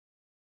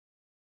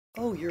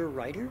Oh, you're a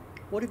writer?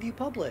 What have you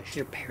published?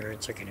 Your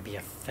parents are going to be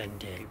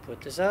offended. If you put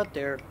this out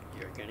there,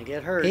 you're going to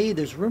get hurt. Hey,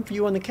 there's room for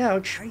you on the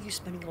couch. Why are you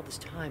spending all this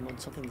time on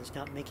something that's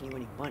not making you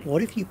any money?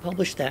 What if you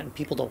publish that and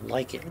people don't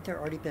like it? Haven't there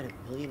already been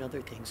a million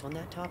other things on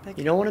that topic?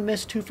 You don't want to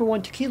miss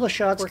 2-for-1 tequila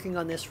shots. Working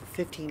on this for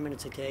 15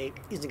 minutes a day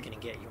isn't going to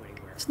get you anywhere.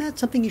 Isn't that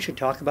something you should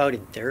talk about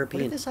in therapy?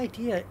 What if this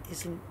idea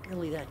isn't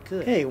really that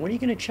good? Hey, when are you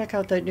going to check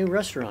out that new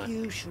restaurant?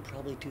 You should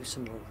probably do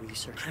some more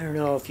research. I don't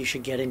know if you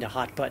should get into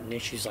hot button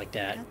issues like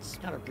that.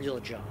 That's not a real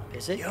job,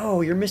 is it?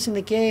 Yo, you're missing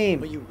the game.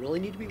 What you really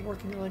need to be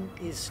working on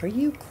is, are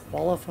you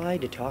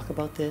qualified to talk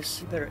about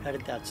this? You better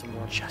edit that some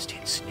more. Just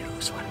hit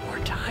snooze one more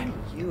time.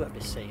 What do you have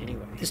to say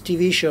anyway? This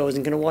TV show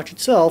isn't going to watch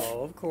itself.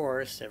 Oh, of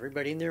course.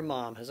 Everybody and their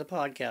mom has a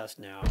podcast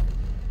now.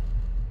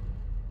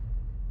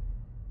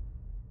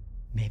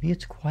 Maybe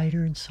it's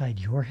quieter inside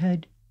your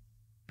head,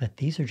 but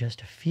these are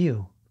just a few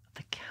of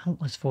the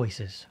countless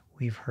voices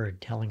we've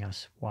heard telling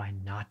us why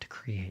not to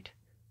create.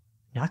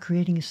 Not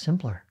creating is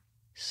simpler,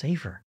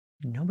 safer.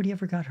 Nobody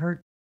ever got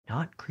hurt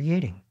not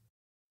creating.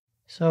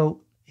 So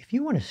if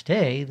you want to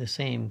stay the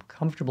same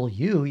comfortable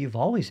you've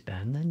always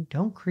been, then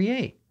don't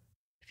create.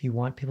 If you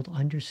want people to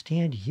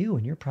understand you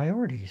and your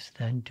priorities,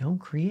 then don't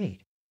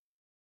create.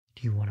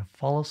 Do you want to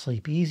fall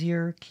asleep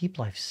easier, keep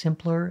life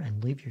simpler,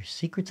 and leave your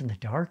secrets in the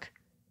dark?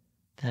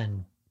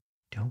 Then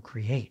don't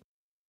create.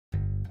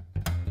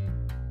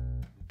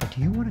 But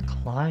do you want to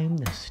climb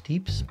the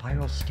steep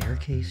spiral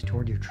staircase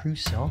toward your true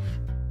self?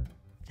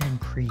 Then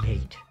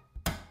create.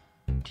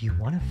 Do you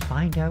want to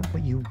find out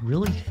what you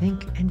really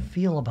think and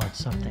feel about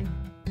something?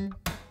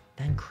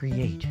 Then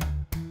create.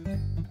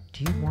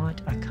 Do you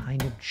want a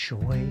kind of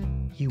joy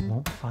you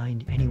won't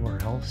find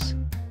anywhere else?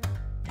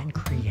 Then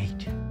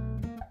create.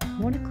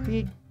 You want to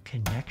create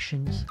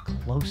connections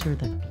closer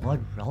than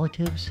blood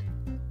relatives?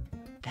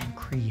 Then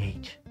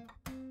create.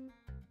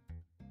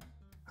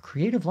 A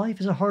creative life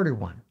is a harder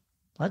one.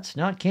 Let's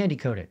not candy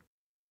coat it.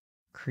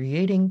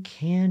 Creating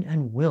can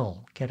and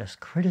will get us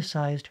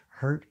criticized,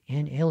 hurt,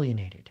 and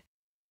alienated.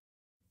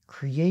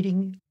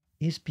 Creating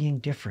is being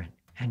different,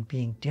 and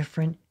being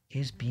different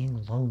is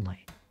being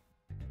lonely.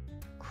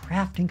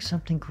 Crafting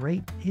something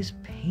great is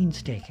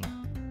painstaking.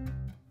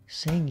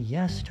 Saying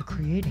yes to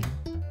creating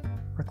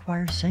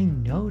requires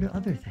saying no to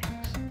other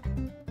things.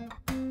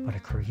 But a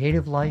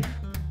creative life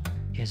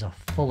is a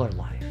fuller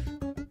life,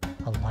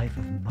 a life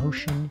of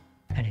motion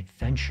and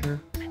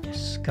adventure and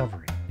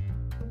discovery.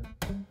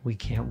 We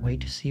can't wait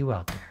to see you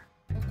out there.